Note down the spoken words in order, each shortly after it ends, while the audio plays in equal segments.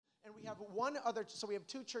have one other, so we have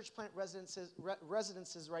two church plant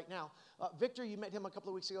residences right now. Victor, you met him a couple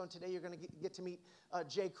of weeks ago, and today you're going to get to meet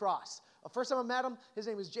Jay Cross. First time I met him, his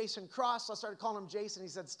name was Jason Cross, so I started calling him Jason. He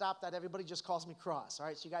said, stop that, everybody just calls me Cross. All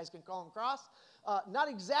right, so you guys can call him Cross. Not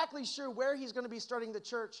exactly sure where he's going to be starting the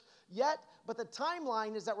church yet, but the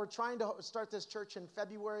timeline is that we're trying to start this church in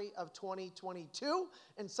February of 2022,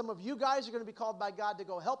 and some of you guys are going to be called by God to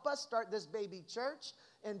go help us start this baby church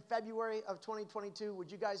in February of 2022.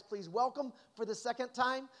 Would you guys please welcome for the second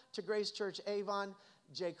time to Grace Church Avon,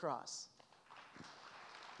 Jay Cross.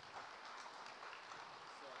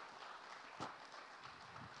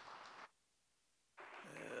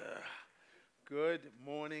 Good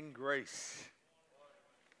morning, Grace.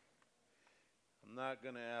 I'm not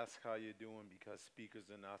going to ask how you're doing because speakers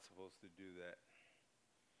are not supposed to do that.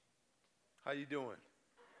 How you doing?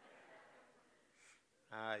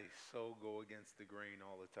 I so go against the grain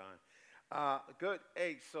all the time. Good.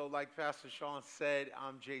 Hey, so like Pastor Sean said,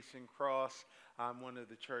 I'm Jason Cross. I'm one of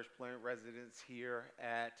the church plant residents here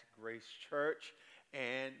at Grace Church.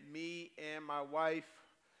 And me and my wife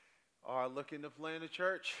are looking to plant a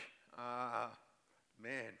church.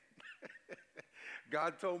 Man,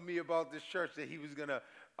 God told me about this church that he was going to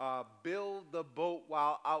build the boat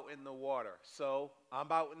while out in the water. So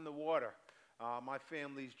I'm out in the water. My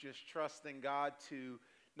family's just trusting God to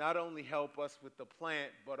not only help us with the plant,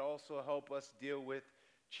 but also help us deal with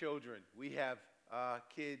children. We have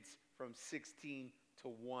kids from 16 to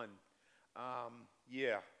 1.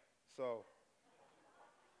 Yeah, so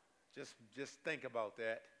just think about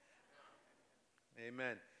that.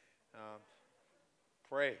 Amen.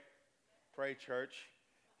 Pray, church.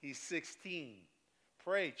 He's 16.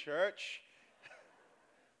 Pray, church.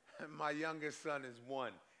 My youngest son is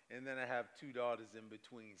 1. And then I have 2 daughters in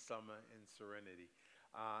between, Summer and Serenity.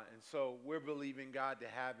 And so we're believing God to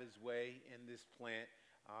have his way in this plant.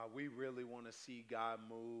 We really want to see God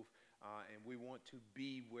move, and we want to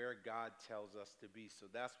be where God tells us to be. So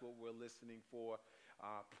that's what we're listening for.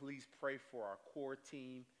 Please pray for our core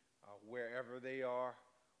team, wherever they are.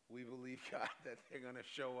 We believe, God, that they're going to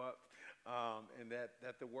show up and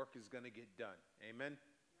that the work is going to get done. Amen?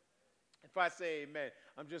 If I say amen,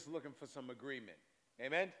 I'm just looking for some agreement.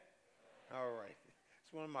 Amen? All right.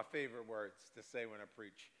 It's one of my favorite words to say when I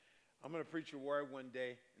preach. I'm going to preach a word one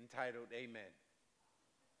day entitled Amen.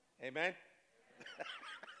 Amen?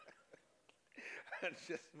 I'm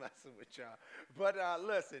just messing with y'all. But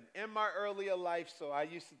listen, in my earlier life, so I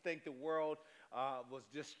used to think the world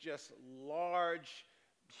was just large,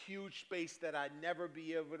 huge space that I'd never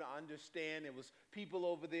be able to understand. It was people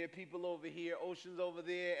over there, people over here, oceans over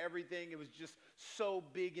there, everything. It was just so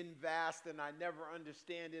big and vast, and I never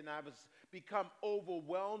understand it. And I was become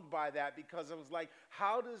overwhelmed by that because I was like,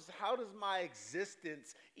 how does my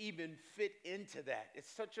existence even fit into that? It's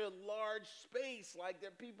such a large space, like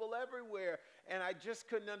there are people everywhere, and I just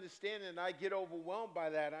couldn't understand it, and I get overwhelmed by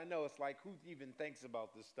that. I know it's like, who even thinks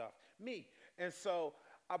about this stuff? Me. And so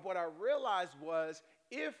what I realized was,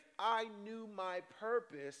 if I knew my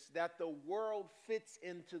purpose, that the world fits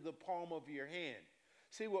into the palm of your hand.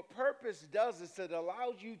 See, what purpose does is it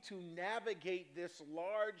allows you to navigate this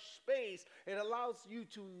large space. It allows you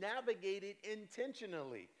to navigate it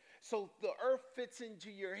intentionally. So the earth fits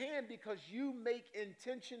into your hand because you make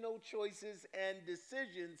intentional choices and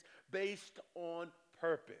decisions based on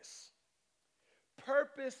purpose.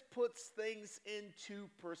 Purpose puts things into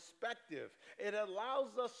perspective. It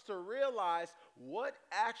allows us to realize what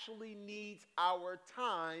actually needs our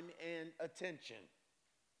time and attention.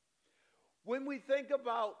 When we think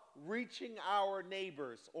about reaching our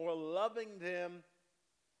neighbors or loving them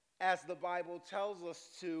as the Bible tells us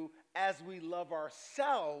to, as we love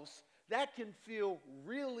ourselves, that can feel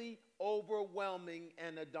really overwhelming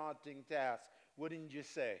and a daunting task. Wouldn't you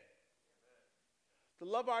say? To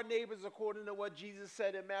love our neighbors according to what Jesus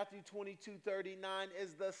said in Matthew 22:39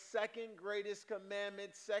 is the second greatest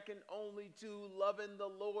commandment, second only to loving the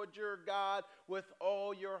Lord your God with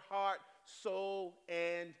all your heart, soul,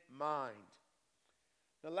 and mind.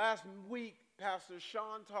 The last week, Pastor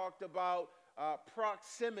Sean talked about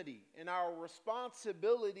proximity and our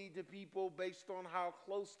responsibility to people based on how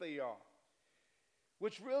close they are.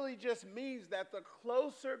 Which really just means that the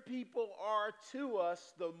closer people are to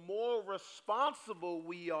us, the more responsible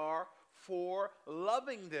we are for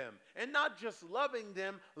loving them. And not just loving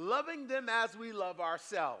them as we love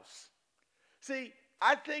ourselves. See,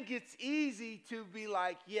 I think it's easy to be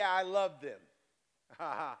like, yeah, I love them.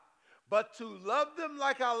 But to love them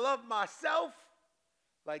like I love myself,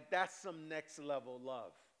 like that's some next level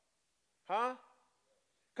love. Huh?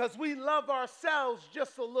 Because we love ourselves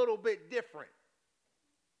just a little bit different.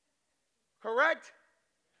 Correct?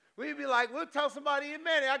 We'd be like, we'll tell somebody,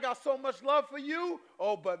 man, I got so much love for you.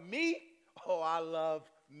 Oh, but me? Oh, I love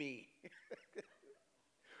me.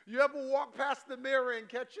 You ever walk past the mirror and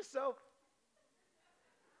catch yourself?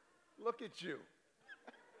 Look at you.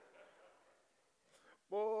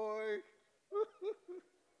 Boy.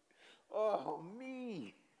 Oh,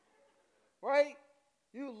 me. Right?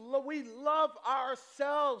 We love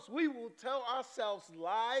ourselves. We will tell ourselves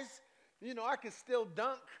lies. You know, I can still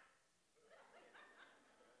dunk.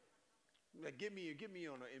 Like, get me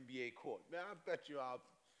on an NBA court. Man, I bet you I'll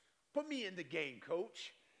put me in the game,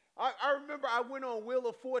 coach. I remember I went on Wheel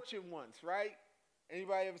of Fortune once, right?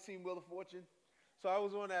 Anybody ever seen Wheel of Fortune? So I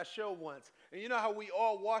was on that show once. And you know how we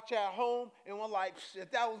all watch at home and we're like, if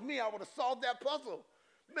that was me, I would have solved that puzzle.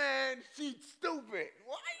 Man, she's stupid.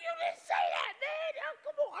 Why you didn't say that, man? Oh,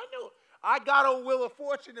 come on, I knew. I got on Wheel of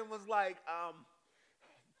Fortune and was like,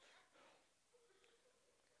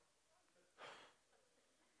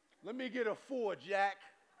 let me get a 4, Jack.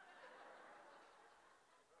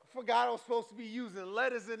 I forgot I was supposed to be using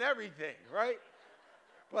letters and everything, right?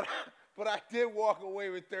 But I did walk away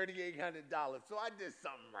with $3,800, so I did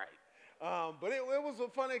something right. But it was a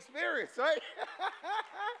fun experience, right?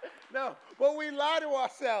 No, but we lie to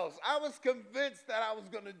ourselves. I was convinced that I was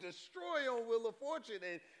going to destroy on Wheel of Fortune,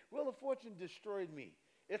 and Wheel of Fortune destroyed me.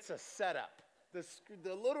 It's a setup.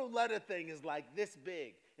 The little letter thing is like this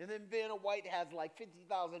big, and then Vanna White has like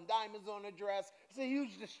 50,000 diamonds on her dress. It's a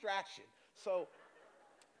huge distraction. So,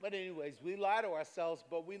 but anyways, we lie to ourselves,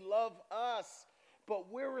 but we love us.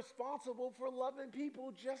 But we're responsible for loving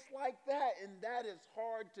people just like that. And that is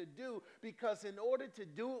hard to do because in order to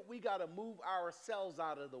do it, we got to move ourselves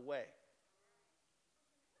out of the way.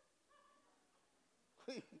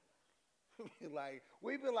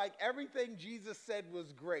 We'd be like, everything Jesus said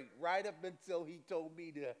was great, right up until he told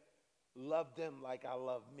me to love them like I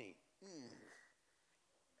love me.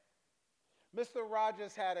 Mr.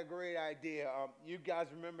 Rogers had a great idea. You guys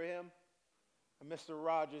remember him? Mr.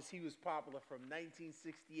 Rogers, he was popular from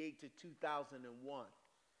 1968 to 2001.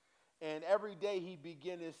 And every day he'd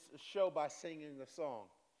begin his show by singing a song.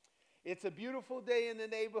 It's a beautiful day in the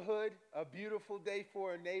neighborhood, a beautiful day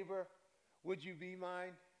for a neighbor. Would you be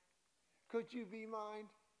mine? Could you be mine?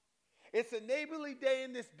 It's a neighborly day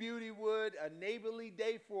in this beauty wood, a neighborly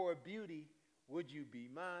day for a beauty. Would you be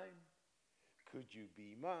mine? Could you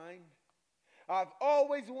be mine? I've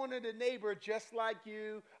always wanted a neighbor just like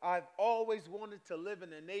you. I've always wanted to live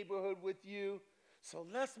in a neighborhood with you. So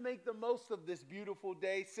let's make the most of this beautiful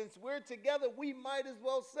day. Since we're together, we might as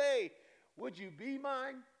well say, would you be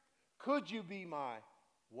mine? Could you be mine?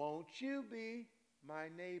 Won't you be my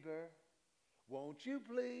neighbor? Won't you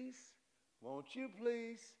please? Won't you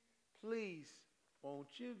please? Please, won't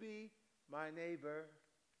you be my neighbor?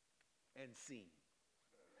 And sing.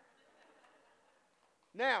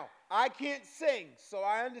 Now, I can't sing, so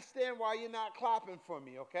I understand why you're not clapping for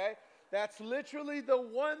me, okay? That's literally the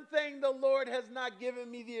one thing the Lord has not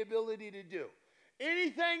given me the ability to do.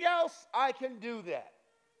 Anything else, I can do that.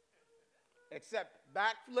 Except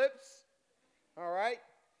backflips, all right?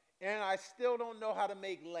 And I still don't know how to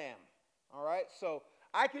make lamb, all right? So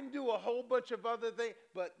I can do a whole bunch of other things,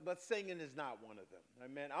 but singing is not one of them.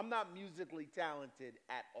 Amen. I'm not musically talented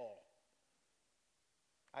at all.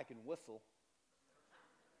 I can whistle.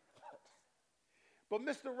 But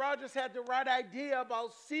Mr. Rogers had the right idea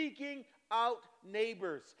about seeking out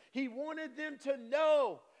neighbors. He wanted them to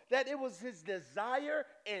know that it was his desire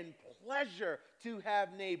and pleasure to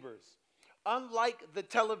have neighbors. Unlike the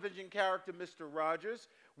television character Mr. Rogers,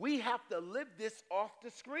 we have to live this off the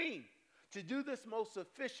screen. To do this most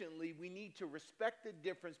efficiently, we need to respect the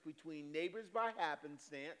difference between neighbors by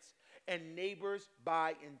happenstance and neighbors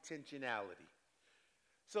by intentionality.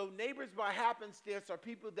 So neighbors by happenstance are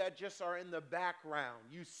people that just are in the background.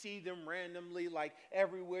 You see them randomly, like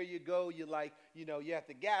everywhere you go. You're at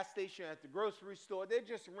the gas station, at the grocery store. They're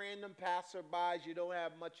just random passerbys. You don't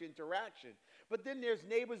have much interaction. But then there's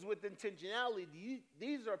neighbors with intentionality.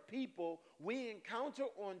 These are people we encounter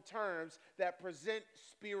on terms that present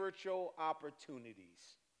spiritual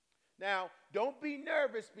opportunities. Now, don't be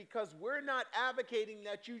nervous because we're not advocating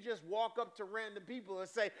that you just walk up to random people and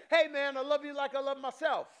say, hey, man, I love you like I love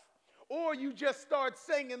myself. Or you just start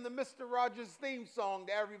singing the Mr. Rogers theme song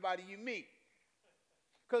to everybody you meet.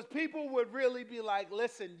 Because people would really be like,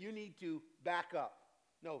 listen, you need to back up.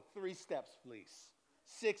 No, 3 steps, please.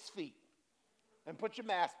 6 feet. And put your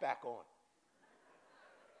mask back on.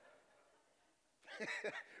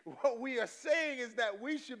 What we are saying is that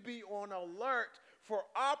we should be on alert for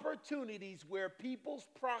opportunities where people's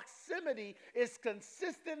proximity is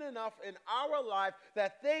consistent enough in our life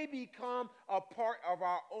that they become a part of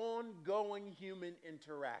our ongoing human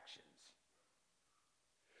interactions.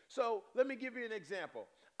 So let me give you an example.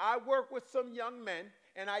 I work with some young men,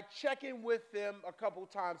 and I check in with them a couple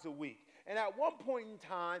times a week. And at one point in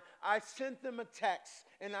time, I sent them a text,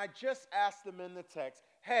 and I just asked them in the text,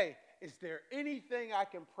 hey, is there anything I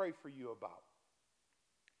can pray for you about?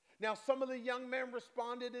 Now, some of the young men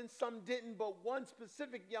responded and some didn't, but one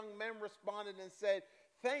specific young man responded and said,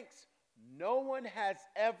 thanks, no one has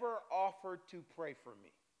ever offered to pray for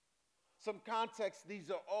me. Some context,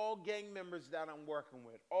 these are all gang members that I'm working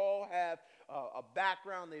with. All have a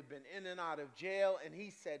background. They've been in and out of jail. And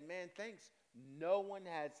he said, man, thanks, no one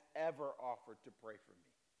has ever offered to pray for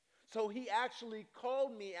me. So he actually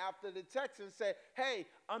called me after the text and said, hey,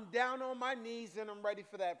 I'm down on my knees and I'm ready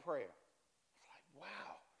for that prayer. I was like,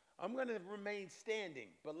 wow. I'm going to remain standing,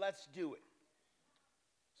 but let's do it.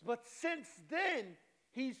 But since then,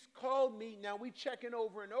 he's called me. Now, we check in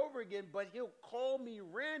over and over again, but he'll call me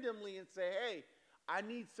randomly and say, hey, I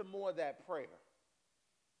need some more of that prayer.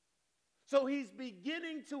 So he's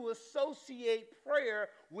beginning to associate prayer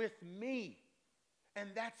with me, and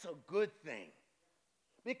that's a good thing.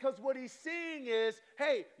 Because what he's seeing is,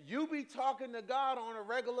 hey, you be talking to God on a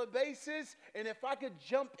regular basis, and if I could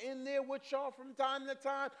jump in there with y'all from time to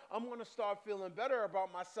time, I'm going to start feeling better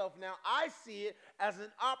about myself. Now, I see it as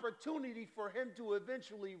an opportunity for him to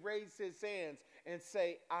eventually raise his hands and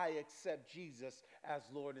say, I accept Jesus as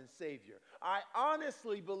Lord and Savior. I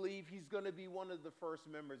honestly believe he's going to be one of the first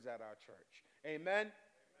members at our church. Amen?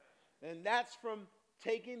 And that's from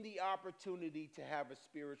taking the opportunity to have a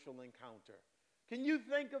spiritual encounter. Can you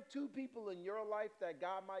think of two people in your life that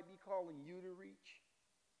God might be calling you to reach?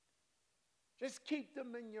 Just keep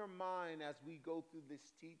them in your mind as we go through this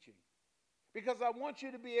teaching. Because I want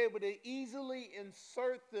you to be able to easily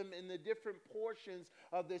insert them in the different portions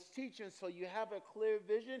of this teaching so you have a clear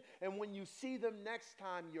vision, and when you see them next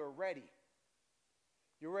time, you're ready.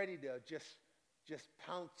 You're ready to just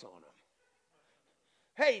pounce on them.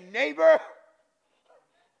 Hey, neighbor,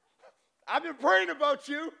 I've been praying about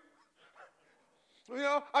you. You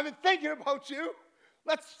know, I've been thinking about you.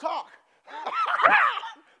 Let's talk.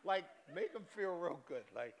 Like, make them feel real good.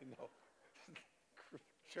 Like, you know,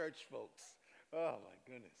 church folks. Oh, my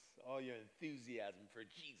goodness. All your enthusiasm for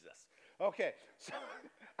Jesus. Okay. So,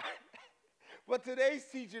 but today's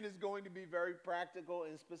teaching is going to be very practical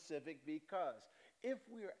and specific, because if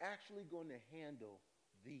we are actually going to handle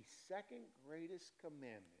the second greatest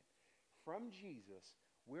commandment from Jesus,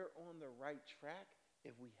 we're on the right track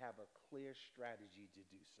if we have a clear strategy to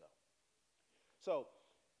do so. So,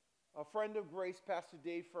 a friend of Grace, Pastor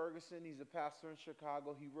Dave Ferguson, he's a pastor in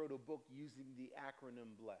Chicago. He wrote a book using the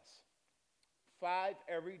acronym BLESS. 5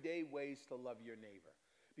 everyday ways to love your neighbor.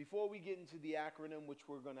 Before we get into the acronym, which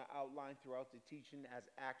we're going to outline throughout the teaching as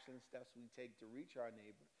action steps we take to reach our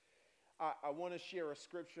neighbor, I want to share a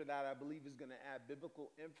scripture that I believe is going to add biblical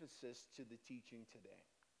emphasis to the teaching today.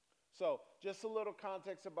 So, just a little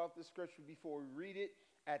context about the scripture before we read it.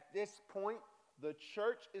 At this point, the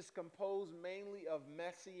church is composed mainly of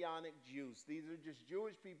Messianic Jews. These are just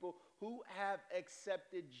Jewish people who have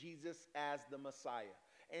accepted Jesus as the Messiah.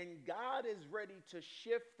 And God is ready to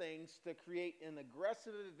shift things to create an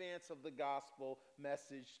aggressive advance of the gospel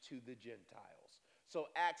message to the Gentiles. So,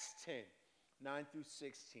 Acts 10, 9 through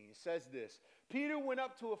 16, it says this: Peter went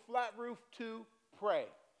up to a flat roof to pray.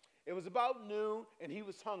 It was about noon, and he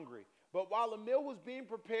was hungry. But while the meal was being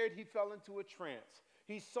prepared, he fell into a trance.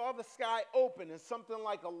 He saw the sky open, and something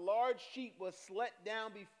like a large sheet was let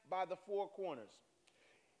down by the 4 corners.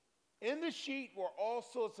 In the sheet were all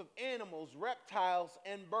sorts of animals, reptiles,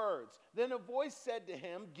 and birds. Then a voice said to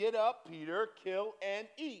him, "Get up, Peter, kill and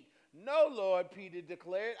eat." "No, Lord," Peter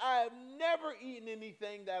declared. "I have never eaten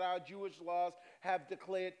anything that our Jewish laws have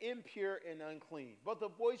declared impure and unclean." But the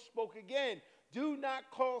voice spoke again, "Do not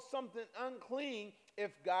call something unclean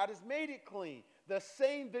if God has made it clean." The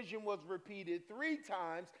same vision was repeated 3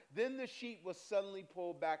 times. Then the sheet was suddenly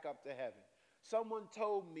pulled back up to heaven. Someone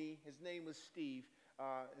told me, his name was Steve,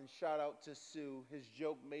 and shout out to Sue, his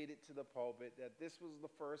joke made it to the pulpit, that this was the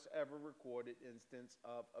first ever recorded instance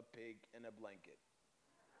of a pig in a blanket.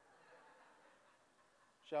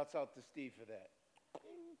 Shouts out to Steve for that.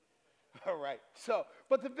 All right. So,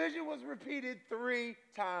 but the vision was repeated 3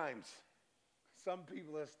 times. Some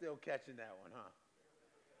people are still catching that one, huh?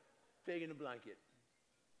 Pig in a blanket.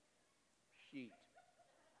 Sheet.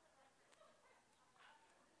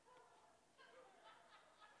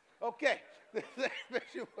 Okay. The same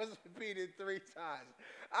vision was repeated 3 times.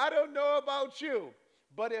 I don't know about you,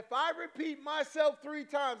 but if I repeat myself 3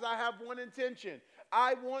 times, I have one intention.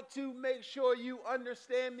 I want to make sure you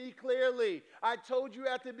understand me clearly. I told you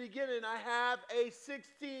at the beginning, I have a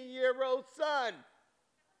 16-year-old son.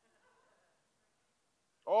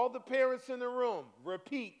 All the parents in the room,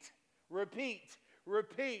 repeat, repeat,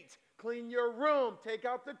 repeat. Clean your room, take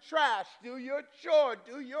out the trash, do your chore,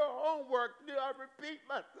 do your homework. I repeat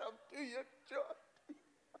myself, do your chore.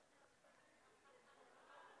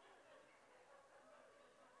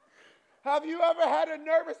 Have you ever had a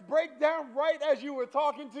nervous breakdown right as you were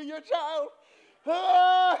talking to your child?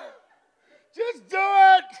 Just do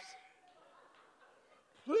it.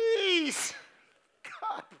 Please.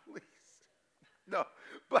 God, please. No,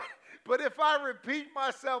 but if I repeat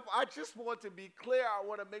myself, I just want to be clear. I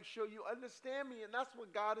want to make sure you understand me, and that's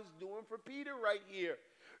what God is doing for Peter right here.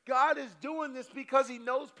 God is doing this because he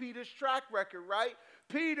knows Peter's track record, right?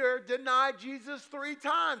 Peter denied Jesus 3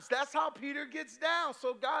 times. That's how Peter gets down.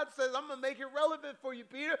 So God says, I'm going to make it relevant for you,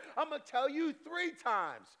 Peter. I'm going to tell you 3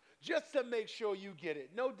 times just to make sure you get it.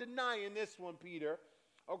 No denying this one, Peter.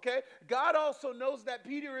 Okay? God also knows that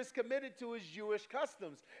Peter is committed to his Jewish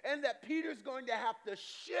customs and that Peter's going to have to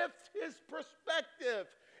shift his perspective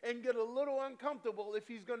and get a little uncomfortable if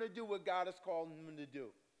he's going to do what God has called him to do.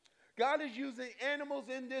 God is using animals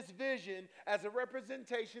in this vision as a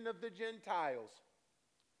representation of the Gentiles.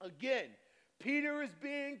 Again, Peter is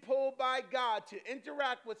being pulled by God to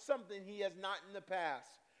interact with something he has not in the past.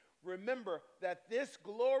 Remember that this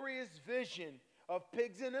glorious vision of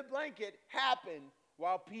pigs in a blanket happened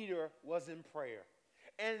while Peter was in prayer.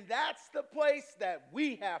 And that's the place that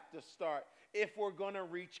we have to start if we're going to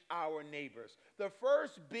reach our neighbors. The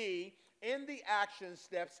first B in the action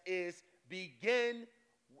steps is begin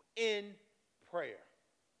in prayer.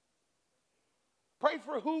 Pray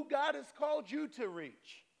for who God has called you to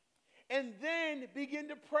reach. And then begin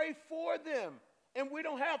to pray for them. And we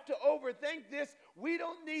don't have to overthink this. We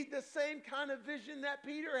don't need the same kind of vision that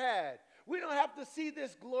Peter had. We don't have to see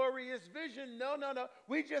this glorious vision. No.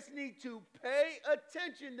 We just need to pay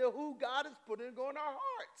attention to who God is putting on our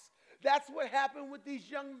hearts. That's what happened with these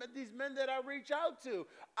men that I reach out to.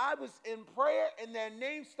 I was in prayer and their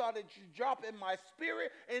names started to drop in my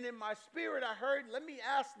spirit. And in my spirit I heard, let me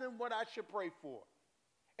ask them what I should pray for.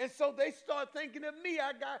 And so they start thinking of me.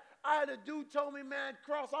 I had a dude told me, man,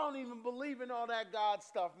 Cross, I don't even believe in all that God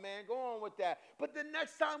stuff, man. Go on with that. But the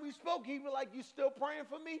next time we spoke, he was like, you still praying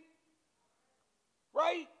for me?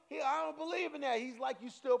 Right? I don't believe in that. He's like, you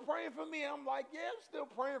still praying for me? And I'm like, yeah, I'm still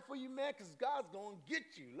praying for you, man, because God's going to get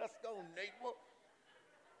you. Let's go, neighbor.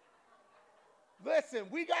 Listen,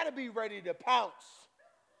 we got to be ready to pounce.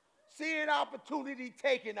 Seeing opportunity,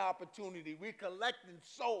 taking opportunity. We're collecting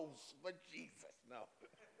souls for Jesus. No.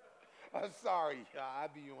 I'm sorry. I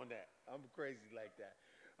be on that. I'm crazy like that.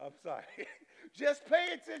 I'm sorry. Just pay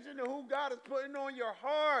attention to who God is putting on your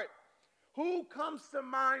heart. Who comes to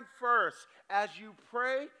mind first? As you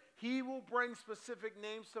pray, he will bring specific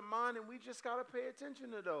names to mind, and we just got to pay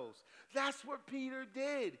attention to those. That's what Peter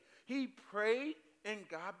did. He prayed, and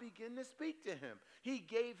God began to speak to him. He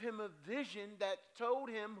gave him a vision that told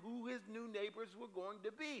him who his new neighbors were going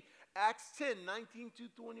to be. Acts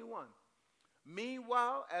 10:19-21.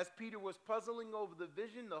 Meanwhile, as Peter was puzzling over the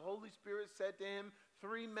vision, the Holy Spirit said to him,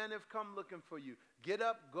 3 men have come looking for you. Get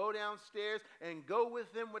up, go downstairs, and go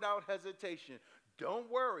with them without hesitation.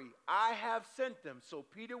 Don't worry, I have sent them. So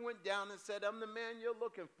Peter went down and said, I'm the man you're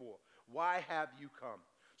looking for. Why have you come?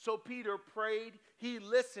 So Peter prayed, he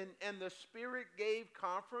listened, and the Spirit gave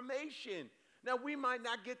confirmation. Now, we might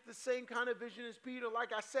not get the same kind of vision as Peter,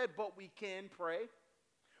 like I said, but we can pray.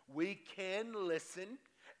 We can listen.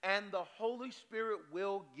 And the Holy Spirit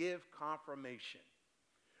will give confirmation.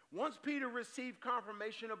 Once Peter received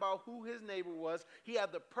confirmation about who his neighbor was, he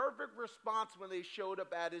had the perfect response when they showed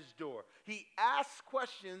up at his door. He asked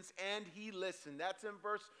questions and he listened. That's in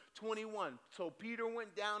verse 21. So Peter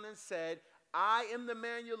went down and said, I am the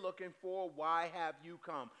man you're looking for. Why have you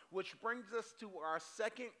come? Which brings us to our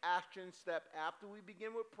second action step. After we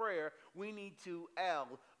begin with prayer, we need to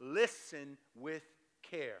listen with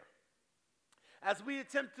care. As we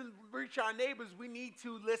attempt to reach our neighbors, we need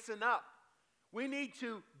to listen up. We need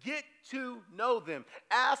to get to know them.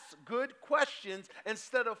 Ask good questions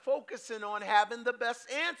instead of focusing on having the best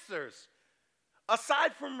answers.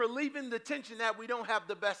 Aside from relieving the tension that we don't have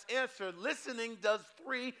the best answer, listening does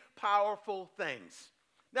 3 powerful things.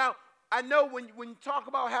 Now, I know when you talk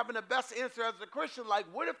about having the best answer as a Christian, like,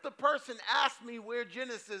 what if the person asked me where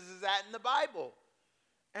Genesis is at in the Bible?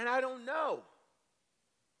 And I don't know.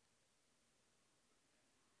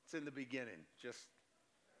 It's in the beginning. Just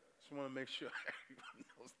just want to make sure everyone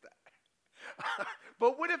knows that.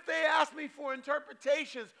 But what if they ask me for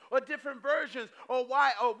interpretations or different versions, or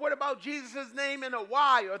why, or what about Jesus' name and a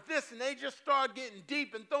why, or this, and they just start getting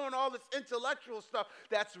deep and throwing all this intellectual stuff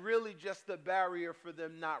that's really just a barrier for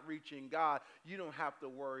them not reaching God. You don't have to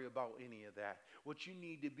worry about any of that. What you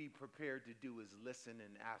need to be prepared to do is listen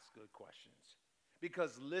and ask good questions.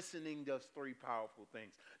 Because listening does three powerful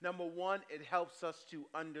things. Number one, it helps us to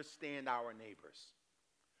understand our neighbors.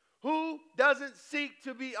 Who doesn't seek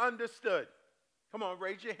to be understood? Come on,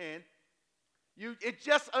 raise your hand. It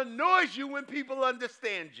just annoys you when people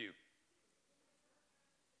understand you.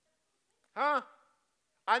 Huh?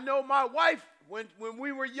 I know my wife, when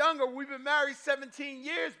we were younger, we've been married 17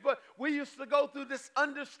 years, but we used to go through this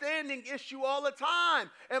understanding issue all the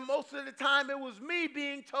time. And most of the time it was me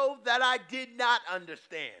being told that I did not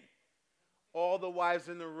understand. All the wives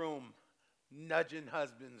in the room nudging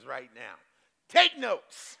husbands right now. Take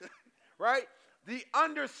notes, right? The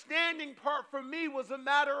understanding part for me was a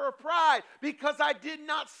matter of pride because I did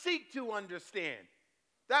not seek to understand.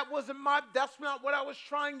 That's not what I was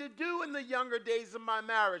trying to do in the younger days of my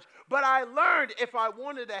marriage. But I learned if I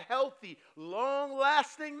wanted a healthy,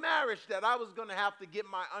 long-lasting marriage that I was going to have to get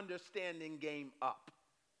my understanding game up.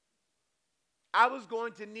 I was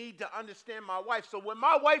going to need to understand my wife. So when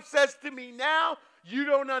my wife says to me now, you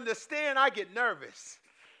don't understand, I get nervous.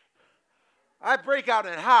 I break out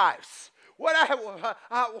in hives. Where did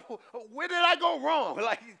I go wrong?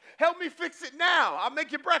 Like, help me fix it now. I'll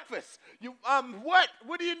make you breakfast. What?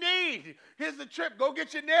 What do you need? Here's the trip. Go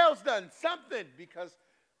get your nails done. Something. Because,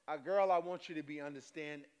 girl, I want you to be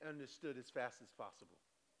understood as fast as possible.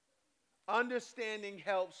 Understanding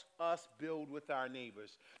helps us build with our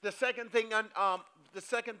neighbors. The second thing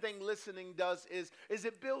listening does is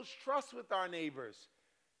it builds trust with our neighbors.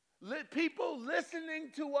 People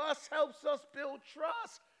listening to us helps us build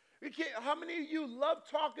trust. How many of you love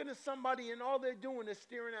talking to somebody and all they're doing is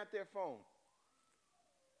staring at their phone?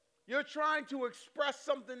 You're trying to express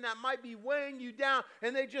something that might be weighing you down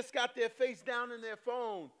and they just got their face down in their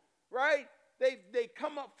phone, right? They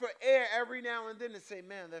come up for air every now and then and say,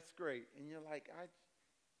 man, that's great. And you're like,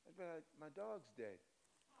 my dog's dead.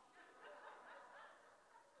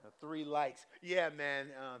 3 likes. Yeah, man.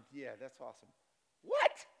 Yeah, that's awesome.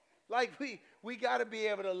 What? Like, we got to be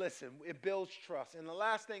able to listen. It builds trust. And the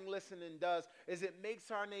last thing listening does is it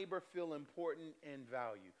makes our neighbor feel important and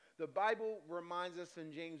valued. The Bible reminds us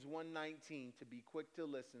in James 1:19 to be quick to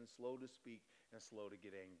listen, slow to speak, and slow to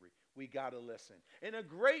get angry. We got to listen. And a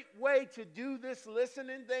great way to do this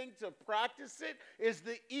listening thing, to practice it, is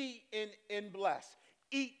to eat and bless.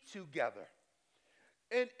 Eat together.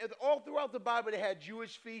 And all throughout the Bible, they had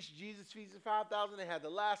Jewish feasts. Jesus feasted 5,000. They had the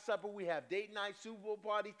Last Supper. We have date night, Super Bowl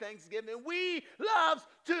party, Thanksgiving. We love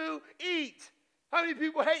to eat. How many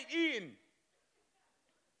people hate eating?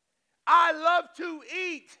 I love to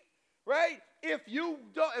eat, right? If you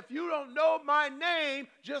don't know my name,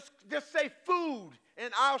 just say food,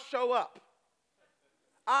 and I'll show up.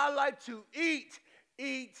 I like to eat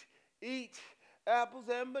apples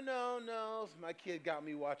and bananas. My kid got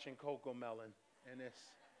me watching CoComelon. And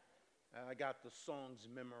I got the songs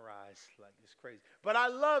memorized like it's crazy. But I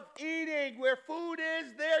love eating. Where food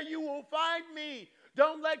is, there you will find me.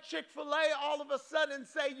 Don't let Chick-fil-A all of a sudden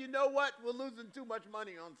say, you know what, we're losing too much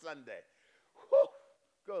money on Sunday. Whew.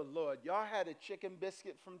 Good Lord. Y'all had a chicken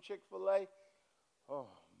biscuit from Chick-fil-A? Oh,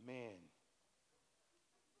 man.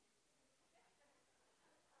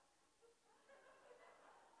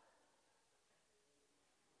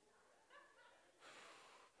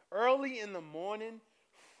 Early in the morning,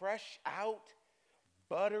 fresh out,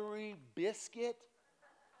 buttery biscuit,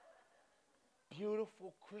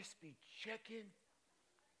 beautiful crispy chicken,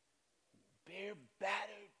 bare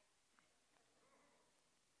battered.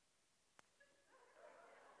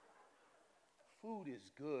 Food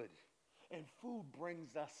is good, and food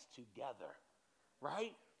brings us together,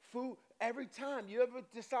 right? Food, every time you ever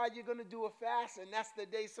decide you're going to do a fast and that's the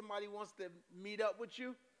day somebody wants to meet up with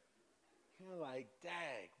you, you're like,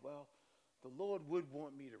 dang, well, the Lord would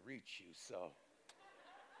want me to reach you, so.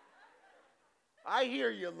 I hear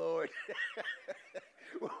you, Lord.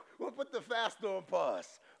 We'll put the fast on pause.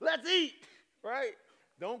 Let's eat, right?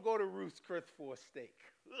 Don't go to Ruth's Chris for a steak.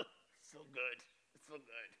 So good. It's so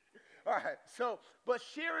good. All right, but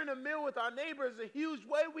sharing a meal with our neighbor is a huge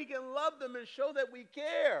way we can love them and show that we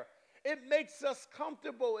care. It makes us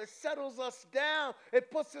comfortable. It settles us down. It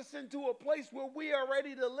puts us into a place where we are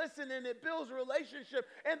ready to listen, and it builds relationship.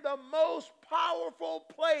 And the most powerful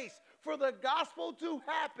place for the gospel to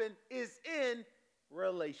happen is in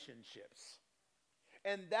relationships.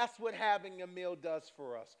 And that's what having a meal does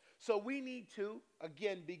for us. So we need to,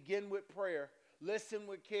 again, begin with prayer, listen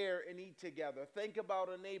with care, and eat together. Think about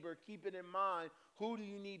a neighbor. Keep it in mind. Who do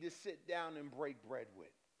you need to sit down and break bread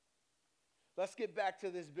with? Let's get back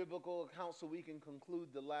to this biblical account so we can conclude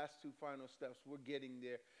the last two final steps. We're getting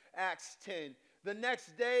there. Acts 10. The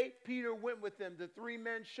next day, Peter went with them. The three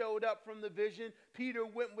men showed up from the vision. Peter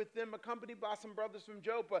went with them, accompanied by some brothers from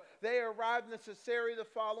Joppa. They arrived in Caesarea the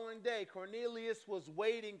following day. Cornelius was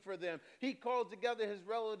waiting for them. He called together his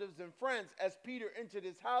relatives and friends. As Peter entered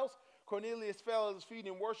his house, Cornelius fell at his feet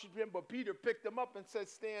and worshiped him, but Peter picked him up and said,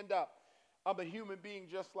 "Stand up. I'm a human being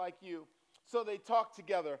just like you." So they talked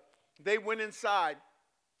together. They went inside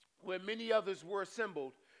where many others were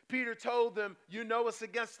assembled. Peter told them, "You know it's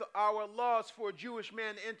against our laws for a Jewish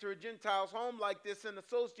man to enter a Gentile's home like this and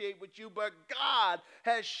associate with you, but God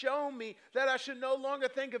has shown me that I should no longer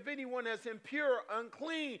think of anyone as impure or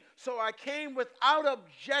unclean. So I came without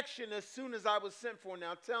objection as soon as I was sent for.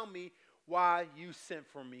 Now tell me why you sent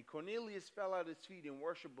for me." Cornelius fell at his feet and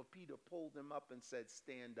worshiped, but Peter pulled him up and said,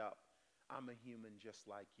 "Stand up. I'm a human just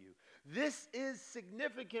like you." This is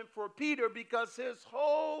significant for Peter because his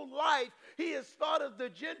whole life he has thought of the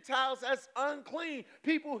Gentiles as unclean,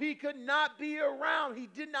 people he could not be around. He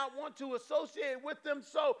did not want to associate with them.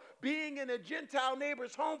 So being in a Gentile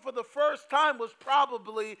neighbor's home for the first time was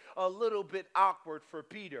probably a little bit awkward for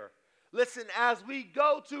Peter. Listen, as we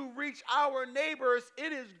go to reach our neighbors,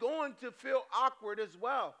 it is going to feel awkward as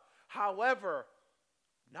well. However,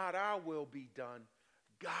 not our will be done.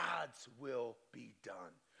 God's will be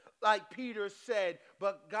done. Like Peter said,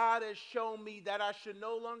 "But God has shown me that I should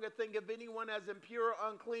no longer think of anyone as impure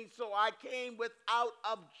or unclean, so I came without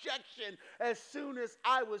objection as soon as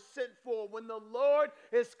I was sent for." When the Lord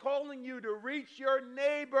is calling you to reach your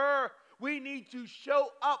neighbor, we need to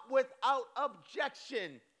show up without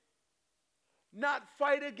objection. Not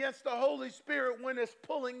fight against the Holy Spirit when it's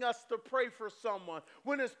pulling us to pray for someone,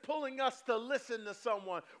 when it's pulling us to listen to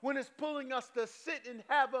someone, when it's pulling us to sit and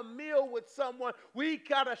have a meal with someone. We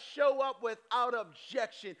got to show up without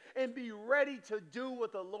objection and be ready to do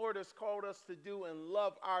what the Lord has called us to do and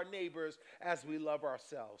love our neighbors as we love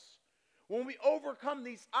ourselves. When we overcome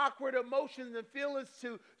these awkward emotions and feelings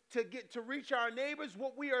to reach our neighbors,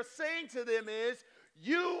 what we are saying to them is,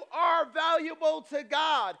 "You are valuable to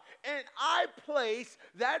God, and I place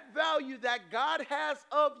that value that God has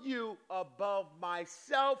of you above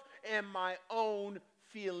myself and my own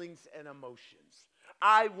feelings and emotions.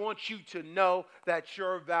 I want you to know that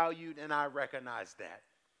you're valued, and I recognize that."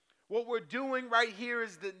 What we're doing right here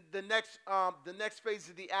is the next phase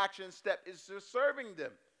of the action step is to serving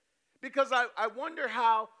them. Because I wonder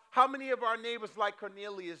how many of our neighbors like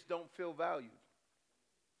Cornelius don't feel valued.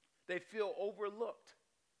 They feel overlooked.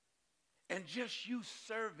 And just you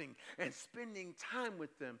serving and spending time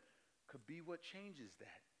with them could be what changes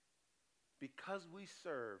that. Because we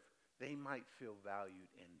serve, they might feel valued,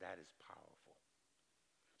 and that is powerful.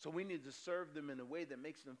 So we need to serve them in a way that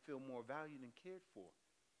makes them feel more valued and cared for.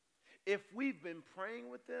 If we've been praying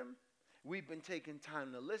with them, we've been taking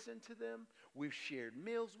time to listen to them, we've shared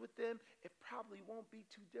meals with them, it probably won't be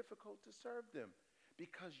too difficult to serve them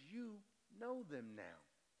because you know them now.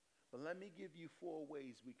 But let me give you 4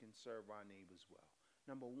 ways we can serve our neighbors well.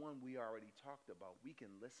 Number 1, we already talked about. We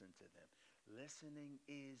can listen to them. Listening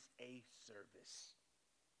is a service.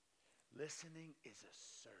 Listening is a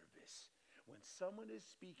service. When someone is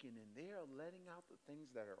speaking and they are letting out the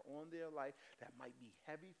things that are on their life that might be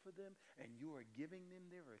heavy for them and you are giving them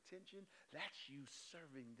their attention, that's you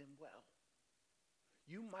serving them well.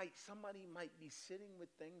 Somebody might be sitting with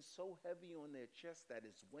things so heavy on their chest that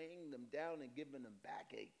it's weighing them down and giving them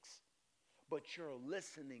backaches. But your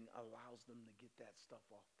listening allows them to get that stuff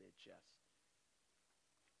off their chest.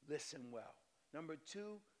 Listen well. Number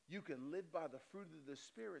 2, you can live by the fruit of the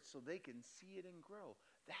Spirit so they can see it and grow.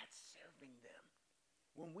 That's serving them.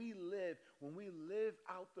 When we live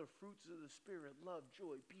out the fruits of the Spirit, love,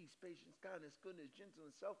 joy, peace, patience, kindness, goodness,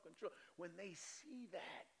 gentleness, self-control, when they see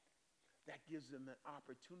that, that gives them an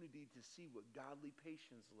opportunity to see what godly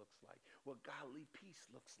patience looks like, what godly peace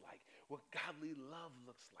looks like, what godly love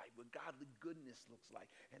looks like, what godly goodness looks like.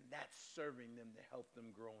 And that's serving them to help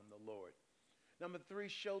them grow in the Lord. Number 3,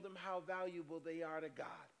 show them how valuable they are to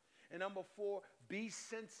God. And number 4, be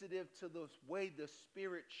sensitive to the way the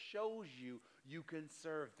Spirit shows you can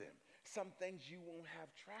serve them. Some things you won't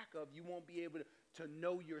have track of. You won't be able to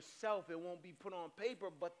know yourself. It won't be put on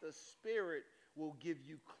paper, but the Spirit will give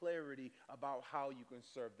you clarity about how you can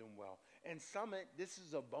serve them well. And Summit, this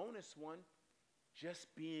is a bonus one.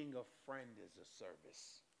 Just being a friend is a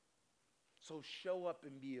service. So show up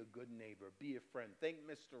and be a good neighbor. Be a friend. Thank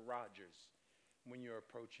Mr. Rogers when you're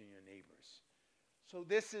approaching your neighbors. So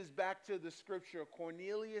this is back to the scripture.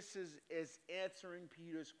 Cornelius is answering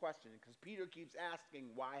Peter's question because Peter keeps asking,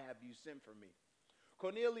 why have you sent for me?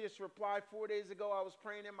 Cornelius replied, 4 days ago I was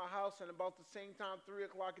praying in my house, and about the same time, 3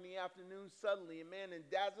 o'clock in the afternoon, suddenly a man in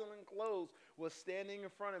dazzling clothes was standing in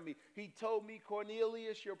front of me. He told me,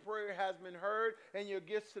 Cornelius, your prayer has been heard, and your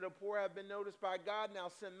gifts to the poor have been noticed by God. Now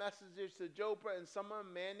send messengers to Joppa and summon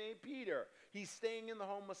a man named Peter. He's staying in the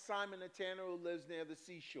home of Simon the tanner who lives near the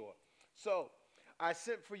seashore. So I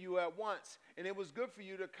sent for you at once, and it was good for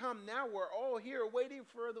you to come. Now we're all here waiting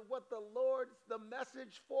for the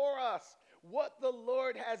message for us, what the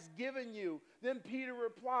Lord has given you. Then Peter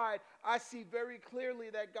replied, I see very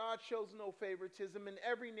clearly that God shows no favoritism. In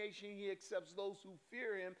every nation he accepts those who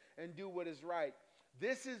fear him and do what is right.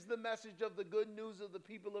 This is the message of the good news of the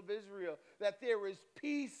people of Israel, that there is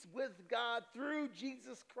peace with God through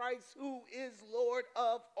Jesus Christ, who is Lord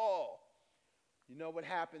of all. You know what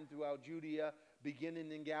happened throughout Judea,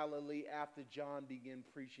 beginning in Galilee after John began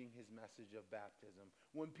preaching his message of baptism.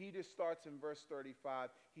 When Peter starts in verse 35,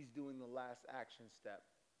 he's doing the last action step.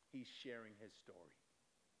 He's sharing his story.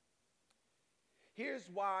 Here's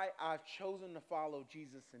why I've chosen to follow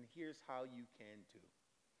Jesus, and here's how you can too.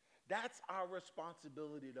 That's our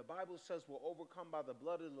responsibility. The Bible says we're overcome by the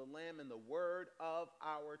blood of the Lamb and the word of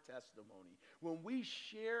our testimony. When we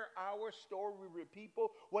share our story with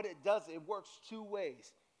people, what it does, it works two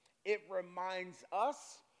ways. It reminds us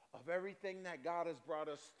of everything that God has brought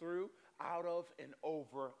us through, out of, and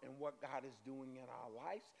over, and what God is doing in our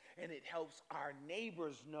lives. And it helps our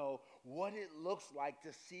neighbors know what it looks like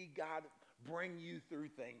to see God bring you through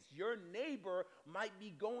things. Your neighbor might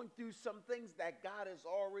be going through some things that God has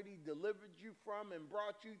already delivered you from and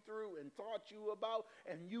brought you through and taught you about,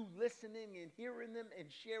 and you listening and hearing them and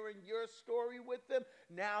sharing your story with them.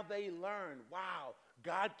 Now they learn, wow,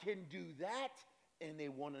 God can do that. And they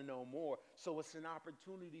want to know more. So it's an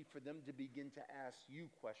opportunity for them to begin to ask you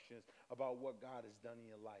questions about what God has done in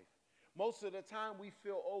your life. Most of the time we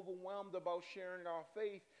feel overwhelmed about sharing our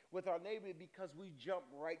faith with our neighbor because we jump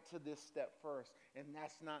right to this step first. And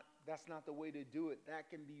that's not the way to do it.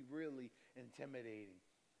 That can be really intimidating.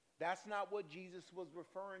 That's not what Jesus was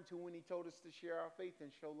referring to when he told us to share our faith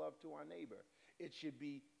and show love to our neighbor. It should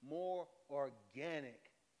be more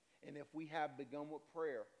organic. And if we have begun with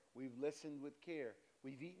prayer, we've listened with care,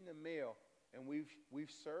 we've eaten a meal, and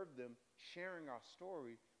we've served them, sharing our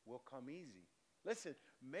story will come easy. Listen,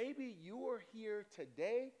 maybe you are here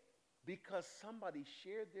today because somebody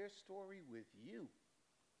shared their story with you.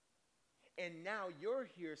 And now you're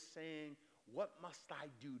here saying, what must I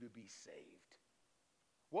do to be saved?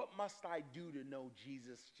 What must I do to know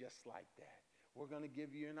Jesus just like that? We're going to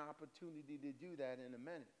give you an opportunity to do that in a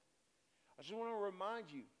minute. I just want to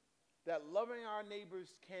remind you that loving our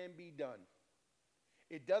neighbors can be done.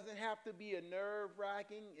 It doesn't have to be a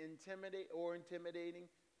nerve-wracking, intimidating.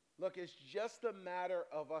 Look, it's just a matter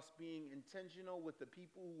of us being intentional with the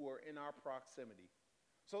people who are in our proximity.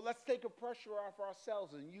 So let's take the pressure off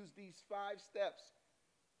ourselves and use these 5 steps.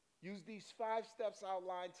 Use these 5 steps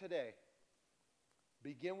outlined today.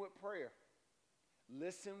 Begin with prayer.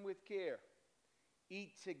 Listen with care.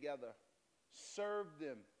 Eat together. Serve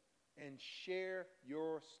them. And share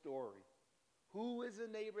your story. Who is a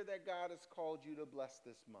neighbor that God has called you to bless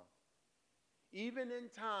this month? Even in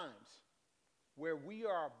times where we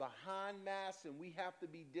are behind masks and we have to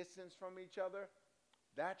be distanced from each other,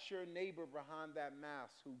 that's your neighbor behind that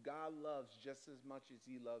mask who God loves just as much as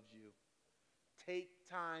he loves you. Take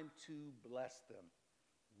time to bless them,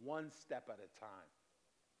 one step at a time.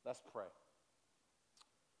 Let's pray.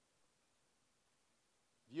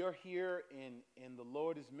 If you're here and the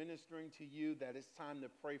Lord is ministering to you that it's time to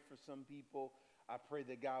pray for some people, I pray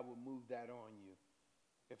that God will move that on you.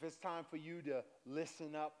 If it's time for you to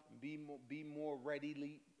listen up and be more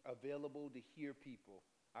readily available to hear people,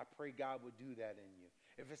 I pray God would do that in you.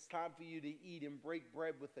 If it's time for you to eat and break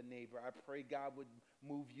bread with a neighbor, I pray God would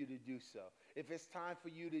move you to do so. If it's time for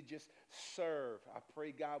you to just serve, I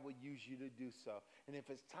pray God would use you to do so. And if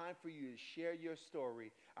it's time for you to share your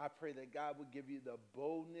story, I pray that God would give you the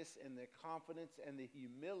boldness and the confidence and the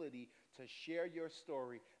humility to share your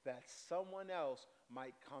story that someone else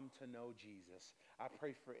might come to know Jesus. I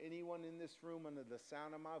pray for anyone in this room under the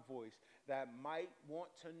sound of my voice that might want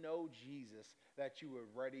to know Jesus, that you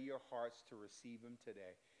would ready your hearts to receive him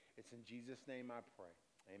today. It's in Jesus' name I pray.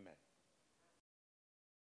 Amen.